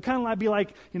 It would kind of be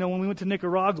like, when we went to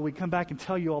Nicaragua, we'd come back and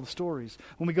tell you all the stories.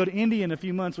 When we go to India in a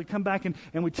few months, we come back and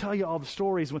we tell you all the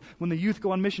stories. When the youth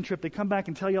go on mission trip, they come back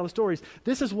and tell you all the stories.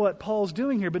 This is what Paul's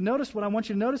doing here. But notice what I want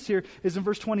you to notice here is in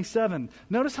verse 27.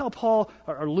 Notice how Paul,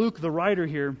 or Luke, the writer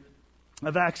here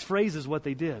of Acts, phrases what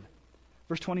they did.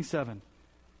 Verse 27.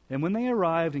 And when they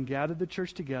arrived and gathered the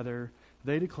church together,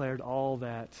 they declared all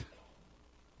that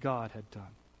God had done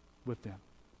with them.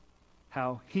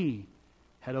 How He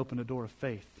had opened a door of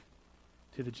faith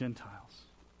to the Gentiles.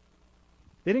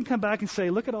 They didn't come back and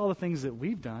say, look at all the things that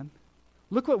we've done.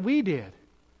 Look what we did.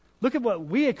 Look at what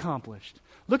we accomplished.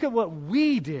 Look at what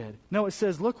we did. No, it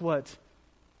says, look what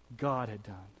God had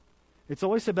done. It's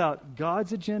always about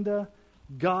God's agenda,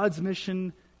 God's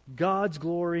mission, God's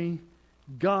glory,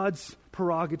 God's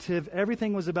prerogative.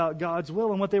 Everything was about God's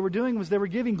will. And what they were doing was they were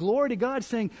giving glory to God,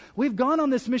 saying, we've gone on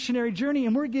this missionary journey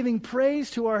and we're giving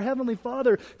praise to our Heavenly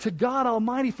Father, to God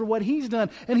Almighty for what He's done.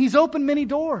 And He's opened many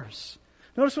doors.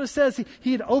 Notice what it says.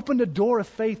 He had opened a door of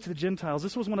faith to the Gentiles.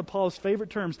 This was one of Paul's favorite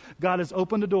terms. God has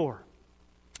opened a door.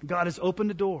 God has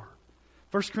opened a door.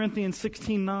 1 Corinthians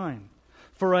 16:9.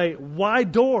 For a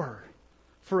wide door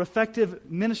for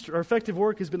effective ministry or effective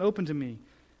work has been opened to me.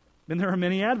 Then there are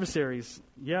many adversaries.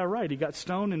 Yeah, right. He got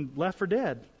stoned and left for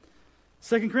dead.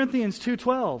 2 Corinthians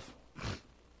 2:12.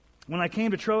 When I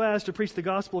came to Troas to preach the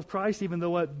gospel of Christ, even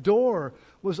though a door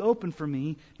was open for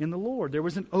me in the Lord. There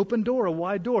was an open door, a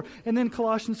wide door. And then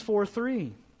Colossians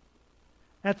 4:3.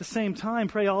 At the same time,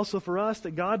 pray also for us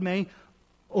that God may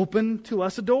open to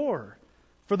us a door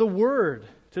for the word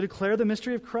to declare the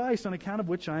mystery of Christ, on account of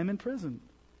which I am in prison.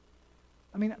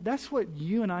 I mean, that's what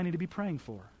you and I need to be praying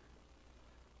for.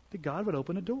 That God would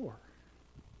open a door.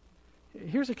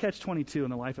 Here's a catch-22 in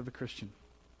the life of a Christian.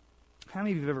 How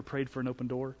many of you have ever prayed for an open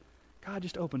door? God,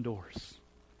 just open doors.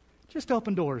 Just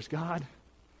open doors, God.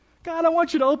 God, I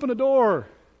want you to open a door.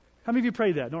 How many of you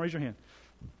prayed that? Don't raise your hand.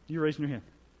 You're raising your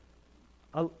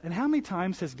hand. And how many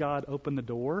times has God opened the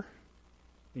door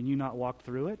and you not walked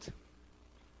through it?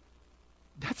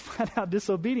 That's flat out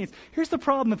disobedience. Here's the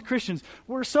problem with Christians.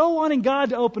 We're so wanting God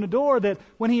to open a door that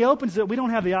when He opens it, we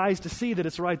don't have the eyes to see that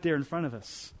it's right there in front of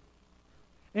us.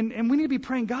 And we need to be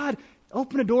praying, God,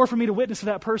 open a door for me to witness to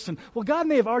that person. Well, God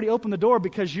may have already opened the door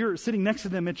because you're sitting next to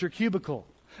them at your cubicle.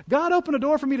 God, open a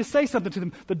door for me to say something to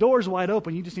them. The door's wide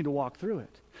open. You just need to walk through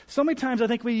it. So many times I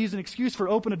think we use an excuse for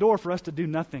open a door for us to do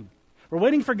nothing. We're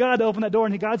waiting for God to open that door,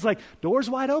 and God's like, door's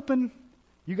wide open.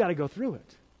 You got to go through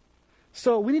it.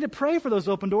 So we need to pray for those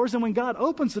open doors, and when God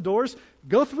opens the doors,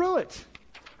 go through it.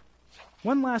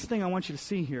 One last thing I want you to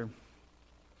see here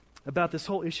about this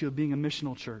whole issue of being a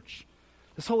missional church.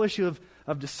 This whole issue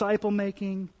of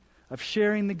disciple-making, of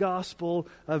sharing the gospel,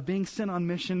 of being sent on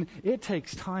mission, it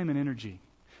takes time and energy.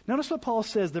 Notice what Paul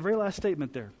says, the very last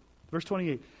statement there, verse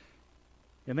 28.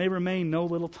 And they remained no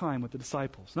little time with the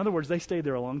disciples. In other words, they stayed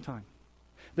there a long time.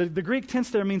 The Greek tense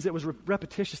there means it was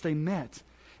repetitious. They met.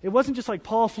 It wasn't just like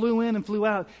Paul flew in and flew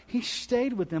out. He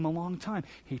stayed with them a long time.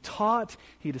 He taught,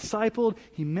 he discipled,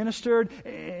 he ministered.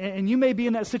 And you may be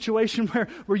in that situation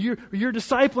where you're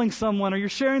discipling someone or you're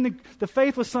sharing the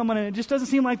faith with someone and it just doesn't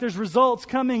seem like there's results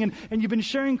coming. And you've been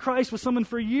sharing Christ with someone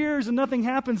for years and nothing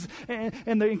happens.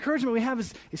 And the encouragement we have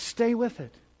is stay with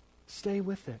it. Stay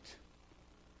with it.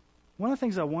 One of the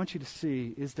things I want you to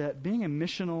see is that being a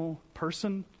missional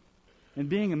person and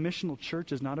being a missional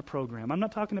church is not a program. I'm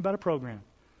not talking about a program.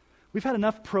 We've had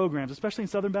enough programs, especially in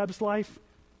Southern Baptist life,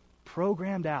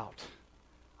 programmed out.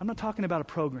 I'm not talking about a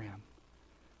program.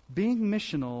 Being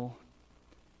missional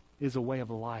is a way of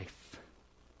life.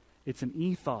 It's an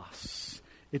ethos.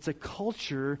 It's a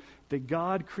culture that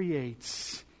God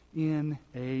creates in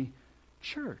a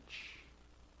church.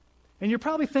 And you're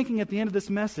probably thinking at the end of this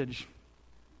message,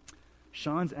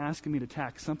 Sean's asking me to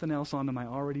tack something else onto my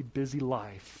already busy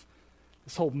life.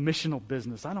 This whole missional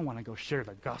business. I don't want to go share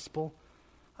the gospel.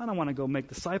 I don't want to go make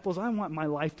disciples. I want my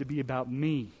life to be about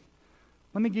me.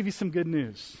 Let me give you some good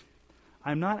news.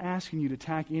 I'm not asking you to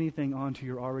tack anything onto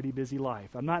your already busy life.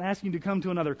 I'm not asking you to come to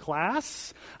another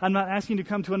class. I'm not asking you to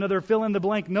come to another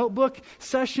fill-in-the-blank notebook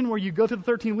session where you go through the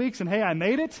 13 weeks and, hey, I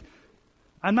made it.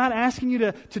 I'm not asking you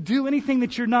to do anything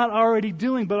that you're not already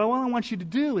doing, but what I want you to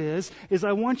do is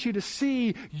I want you to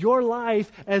see your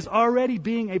life as already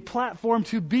being a platform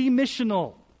to be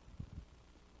missional.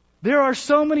 There are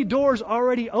so many doors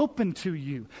already open to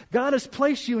you. God has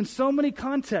placed you in so many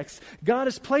contexts. God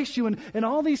has placed you in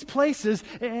all these places,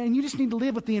 and you just need to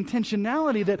live with the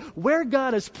intentionality that where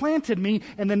God has planted me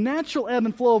and the natural ebb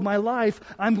and flow of my life,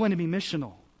 I'm going to be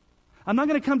missional. I'm not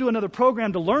going to come to another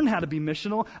program to learn how to be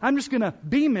missional. I'm just going to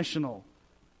be missional.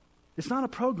 It's not a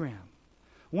program.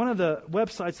 One of the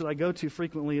websites that I go to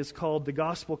frequently is called the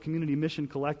Gospel Community Mission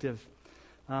Collective.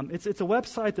 It's a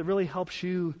website that really helps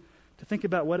you to think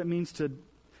about what it means to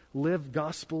live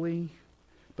gospelly,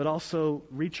 but also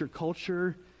reach your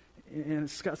culture. And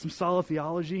it's got some solid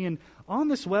theology. And on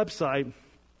this website,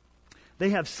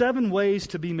 they have 7 ways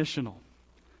to be missional.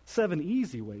 7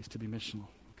 easy ways to be missional,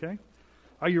 okay?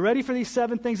 Are you ready for these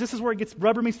 7 things? This is where it gets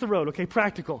rubber meets the road, okay?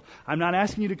 Practical. I'm not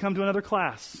asking you to come to another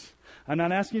class. I'm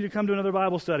not asking you to come to another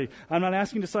Bible study. I'm not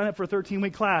asking you to sign up for a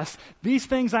 13-week class. These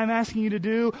things I'm asking you to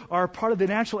do are part of the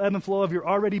natural ebb and flow of your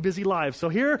already busy lives. So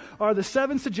here are the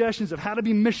 7 suggestions of how to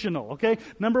be missional, okay?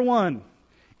 Number 1,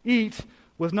 eat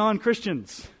with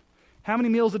non-Christians. How many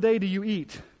meals a day do you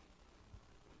eat?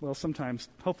 Well, sometimes,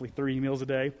 hopefully 3 meals a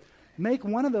day. Make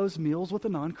one of those meals with a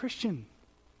non-Christian.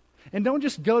 And don't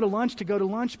just go to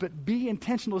lunch, but be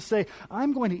intentional to say,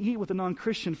 I'm going to eat with a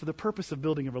non-Christian for the purpose of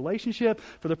building a relationship,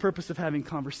 for the purpose of having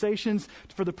conversations,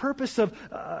 for the purpose of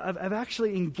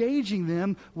actually engaging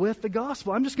them with the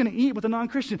gospel. I'm just going to eat with a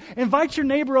non-Christian. Invite your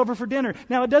neighbor over for dinner.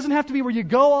 Now, it doesn't have to be where you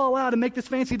go all out and make this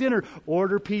fancy dinner.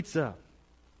 Order pizza.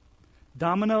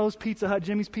 Domino's, Pizza Hut,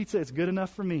 Jimmy's Pizza, it's good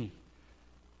enough for me.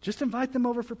 Just invite them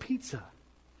over for pizza.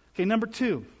 Okay, number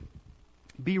 2,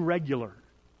 be regular.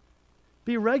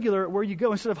 Be regular at where you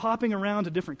go. Instead of hopping around to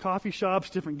different coffee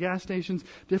shops, different gas stations,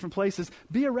 different places,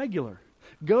 be a regular.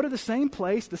 Go to the same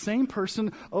place, the same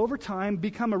person over time,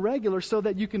 become a regular so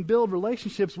that you can build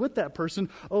relationships with that person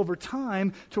over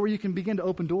time to where you can begin to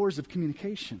open doors of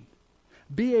communication.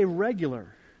 Be a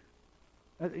regular.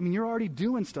 I mean, you're already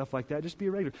doing stuff like that. Just be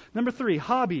a regular. Number 3,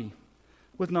 hobby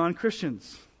with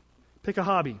non-Christians. Pick a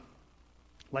hobby,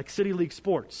 like City League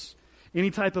sports. Any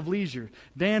type of leisure,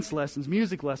 dance lessons,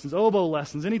 music lessons, oboe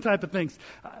lessons, any type of things.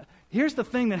 Here's the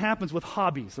thing that happens with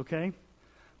hobbies, okay?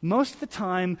 Most of the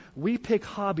time, we pick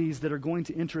hobbies that are going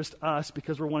to interest us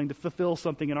because we're wanting to fulfill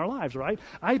something in our lives, right?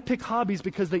 I pick hobbies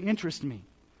because they interest me.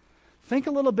 Think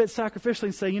a little bit sacrificially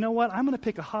and say, you know what? I'm going to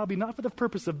pick a hobby not for the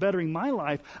purpose of bettering my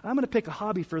life. I'm going to pick a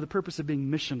hobby for the purpose of being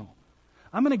missional.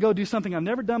 I'm going to go do something I've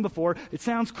never done before. It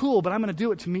sounds cool, but I'm going to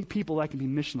do it to meet people I can be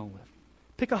missional with.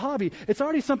 Pick a hobby. It's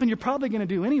already something you're probably going to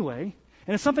do anyway,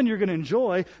 and it's something you're going to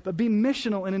enjoy, but be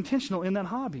missional and intentional in that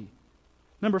hobby.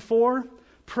 Number 4,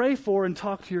 pray for and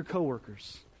talk to your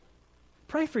coworkers.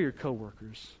 Pray for your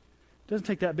coworkers. It doesn't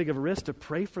take that big of a risk to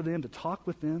pray for them, to talk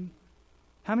with them.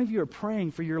 How many of you are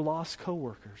praying for your lost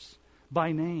coworkers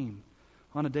by name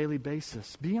on a daily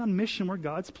basis? Be on mission where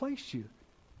God's placed you.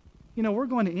 You know, we're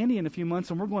going to India in a few months,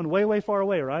 and we're going way, way far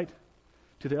away, right?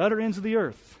 To the utter ends of the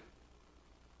earth.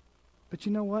 But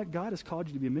you know what? God has called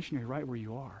you to be a missionary right where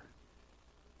you are.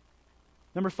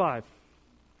 Number 5,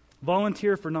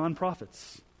 volunteer for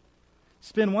nonprofits.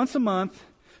 Spend once a month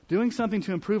doing something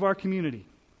to improve our community.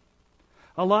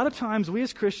 A lot of times we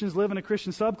as Christians live in a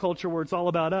Christian subculture where it's all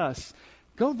about us.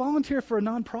 Go volunteer for a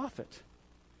nonprofit.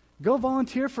 Go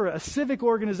volunteer for a civic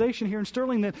organization here in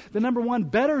Sterling that, number one,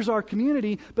 betters our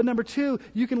community, but number two,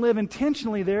 you can live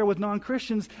intentionally there with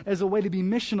non-Christians as a way to be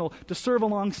missional, to serve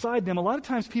alongside them. A lot of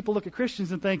times people look at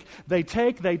Christians and think they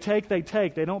take. They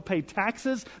don't pay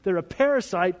taxes. They're a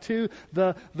parasite to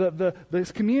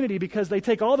this community because they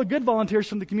take all the good volunteers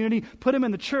from the community, put them in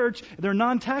the church. They're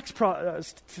non-tax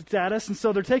status, and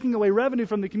so they're taking away revenue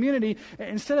from the community.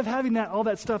 Instead of having all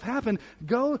that stuff happen,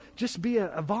 go just be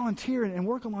a volunteer and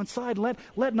work alongside.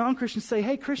 Let non-Christians say,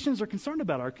 hey, Christians are concerned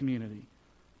about our community.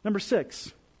 Number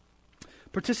 6,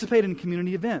 participate in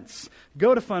community events.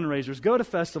 Go to fundraisers, go to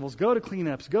festivals, go to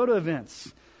cleanups, go to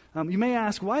events. You may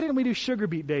ask, why didn't we do Sugar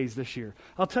Beet Days this year?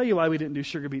 I'll tell you why we didn't do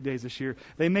Sugar Beet Days this year.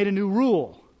 They made a new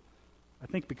rule. I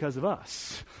think because of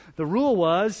us. The rule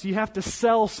was you have to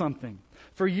sell something.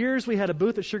 For years, we had a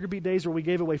booth at Sugar Beet Days where we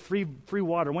gave away free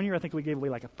water. One year, I think we gave away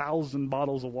like 1,000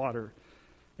 bottles of water.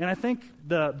 And I think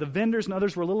the vendors and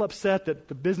others were a little upset that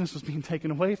the business was being taken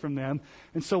away from them.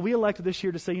 And so we elected this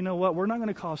year to say, you know what, we're not going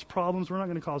to cause problems. We're not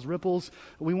going to cause ripples.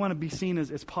 We want to be seen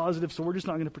as positive, so we're just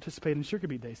not going to participate in Sugar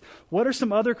Beet Days. What are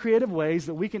some other creative ways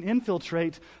that we can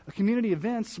infiltrate community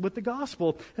events with the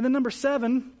gospel? And then number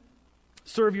 7,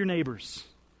 serve your neighbors.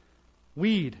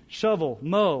 Weed, shovel,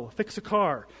 mow, fix a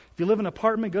car. If you live in an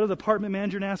apartment, go to the apartment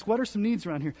manager and ask, what are some needs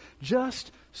around here?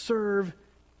 Just serve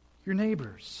your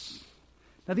neighbors.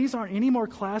 Now, these aren't any more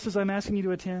classes I'm asking you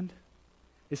to attend.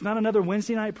 It's not another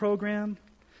Wednesday night program.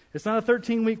 It's not a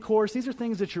 13-week course. These are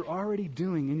things that you're already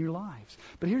doing in your lives.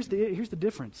 But here's the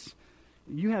difference.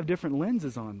 You have different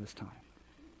lenses on this time.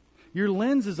 Your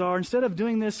lenses are, instead of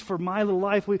doing this for my little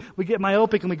life, we get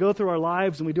myopic and we go through our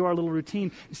lives and we do our little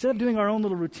routine. Instead of doing our own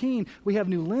little routine, we have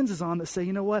new lenses on that say,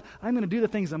 you know what, I'm going to do the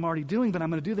things I'm already doing, but I'm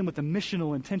going to do them with a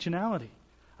missional intentionality.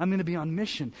 I'm going to be on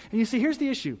mission. And you see, here's the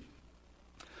issue.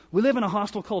 We live in a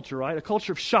hostile culture, right? A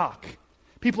culture of shock.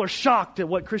 People are shocked at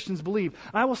what Christians believe.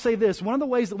 I will say this, one of the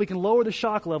ways that we can lower the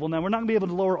shock level, now we're not going to be able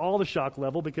to lower all the shock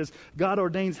level because God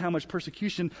ordains how much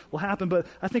persecution will happen, but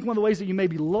I think one of the ways that you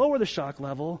maybe lower the shock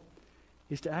level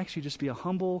is to actually just be a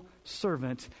humble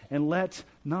servant and let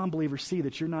non-believers see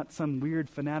that you're not some weird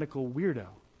fanatical weirdo,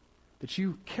 that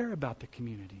you care about the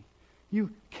community.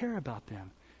 You care about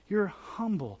them. You're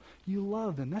humble. You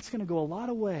love them. That's going to go a lot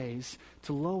of ways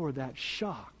to lower that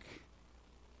shock.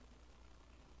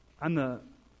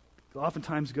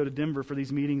 Oftentimes go to Denver for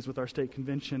these meetings with our state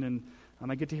convention, and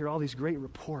I get to hear all these great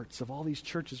reports of all these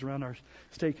churches around our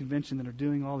state convention that are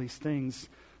doing all these things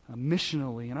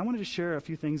missionally. And I wanted to share a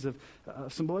few things of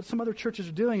what some other churches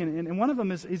are doing, and one of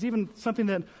them is even something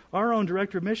that our own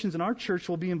director of missions in our church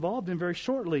will be involved in very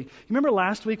shortly. You remember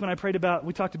last week when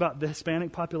we talked about the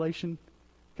Hispanic population?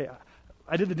 Okay,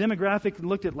 I did the demographic and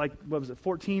looked at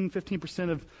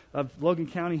 15% of Logan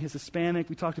County is Hispanic.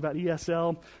 We talked about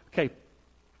ESL. Okay,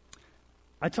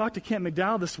 I talked to Kent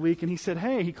McDowell this week, and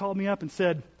he called me up and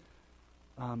said,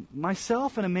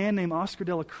 myself and a man named Oscar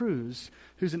de la Cruz,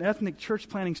 who's an ethnic church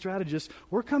planning strategist,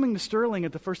 we're coming to Sterling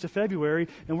at the 1st of February,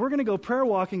 and we're going to go prayer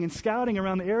walking and scouting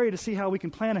around the area to see how we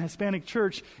can plant a Hispanic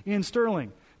church in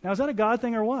Sterling. Now, is that a God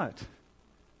thing or what?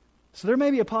 So there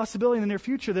may be a possibility in the near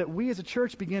future that we as a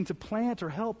church begin to plant or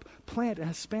help plant a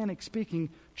Hispanic-speaking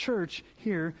church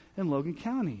here in Logan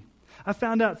County. I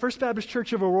found out First Baptist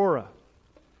Church of Aurora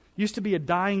used to be a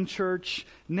dying church.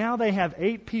 Now they have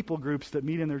 8 people groups that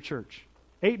meet in their church.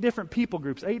 8 different people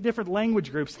groups, 8 different language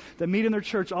groups that meet in their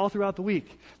church all throughout the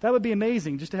week. That would be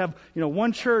amazing, just to have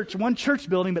one church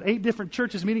building, but 8 different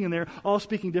churches meeting in there, all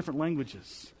speaking different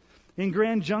languages. In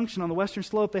Grand Junction on the Western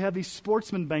Slope, they have these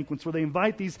sportsman banquets where they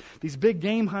invite these big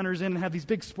game hunters in and have these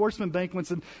big sportsman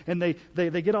banquets, and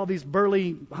they get all these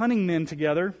burly hunting men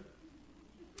together.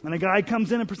 And a guy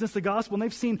comes in and presents the gospel, and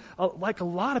they've seen a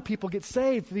lot of people get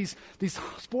saved through these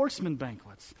sportsman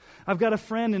banquets. I've got a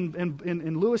friend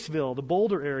in Louisville, the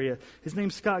Boulder area. His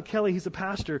name's Scott Kelly. He's a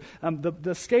pastor.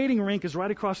 The skating rink is right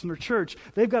across from their church.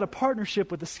 They've got a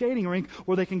partnership with the skating rink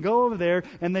where they can go over there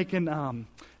and they can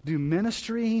do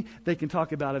ministry. They can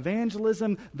talk about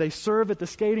evangelism. They serve at the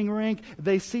skating rink.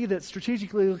 They see that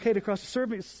strategically located across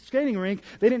the skating rink.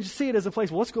 They didn't just see it as a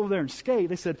place, well, let's go over there and skate.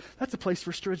 They said, that's a place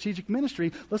for strategic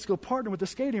ministry. Let's go partner with the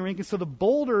skating rink. And so the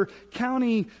Boulder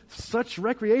County such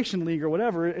recreation league or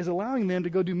whatever is allowing them to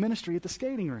go do ministry at the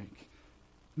skating rink.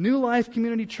 New Life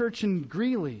Community Church in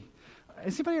Greeley.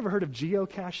 Has anybody ever heard of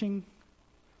geocaching?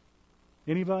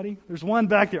 Anybody? There's one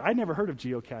back there. I'd never heard of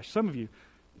geocache. Some of you.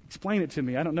 Explain it to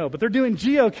me. I don't know. But they're doing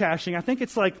geocaching. I think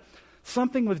it's like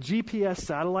something with GPS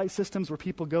satellite systems where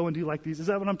people go and do like these. Is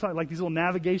that what I'm talking? Like these little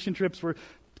navigation trips where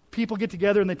people get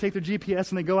together and they take their GPS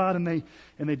and they go out and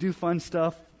they do fun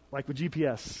stuff like with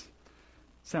GPS.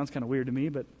 Sounds kind of weird to me,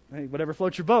 but hey, whatever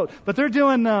floats your boat. But they're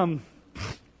doing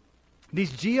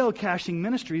these geocaching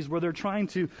ministries where they're trying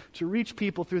to reach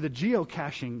people through the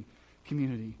geocaching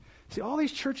community. See, all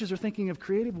these churches are thinking of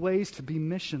creative ways to be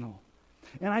missional.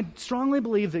 And I strongly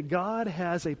believe that God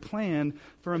has a plan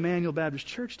for Emmanuel Baptist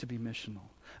Church to be missional.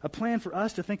 A plan for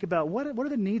us to think about what are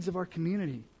the needs of our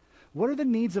community? What are the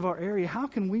needs of our area? How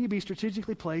can we be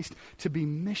strategically placed to be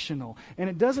missional? And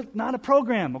it doesn't, not a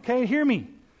program, okay? Hear me.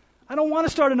 I don't want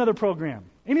to start another program.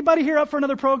 Anybody here up for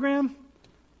another program?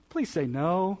 Please say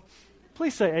no.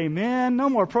 Please say amen. No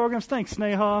more programs. Thanks,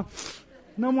 Sneha.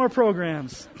 No more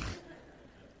programs.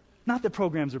 Not that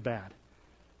programs are bad.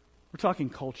 We're talking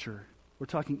culture. We're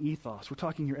talking ethos. We're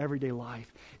talking your everyday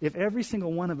life. If every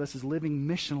single one of us is living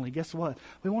missionally, guess what?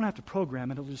 We won't have to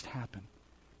program it. It'll just happen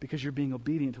because you're being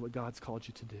obedient to what God's called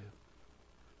you to do.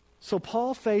 So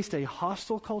Paul faced a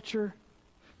hostile culture.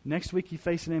 Next week he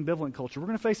faced an ambivalent culture. We're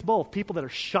going to face both. People that are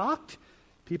shocked,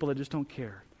 people that just don't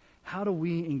care. How do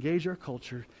we engage our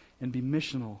culture and be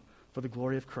missional for the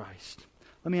glory of Christ?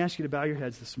 Let me ask you to bow your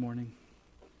heads this morning.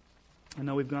 I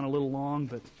know we've gone a little long,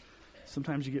 but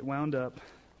sometimes you get wound up.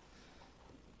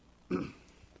 And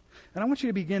I want you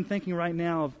to begin thinking right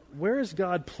now of where has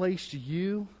God placed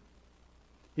you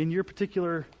in your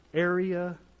particular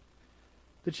area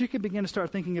that you can begin to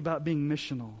start thinking about being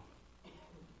missional.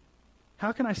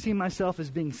 How can I see myself as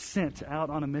being sent out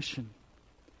on a mission?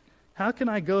 How can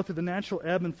I go through the natural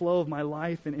ebb and flow of my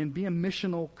life and be a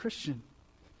missional Christian?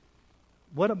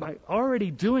 What am I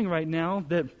already doing right now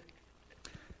that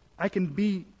I can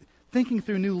be thinking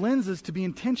through new lenses to be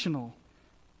intentional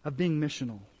of being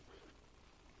missional?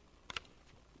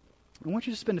 I want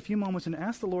you to spend a few moments and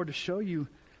ask the Lord to show you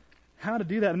how to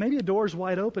do that. And maybe a door is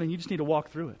wide open and you just need to walk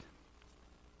through it.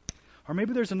 Or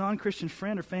maybe there's a non-Christian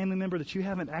friend or family member that you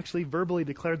haven't actually verbally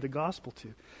declared the gospel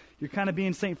to. You're kind of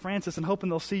being St. Francis and hoping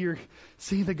they'll see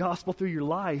the gospel through your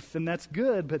life, and that's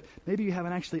good, but maybe you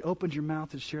haven't actually opened your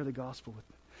mouth to share the gospel with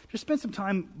them. Just spend some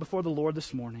time before the Lord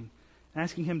this morning,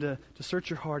 asking Him to search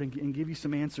your heart and give you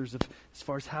some answers as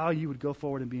far as how you would go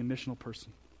forward and be a missional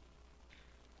person.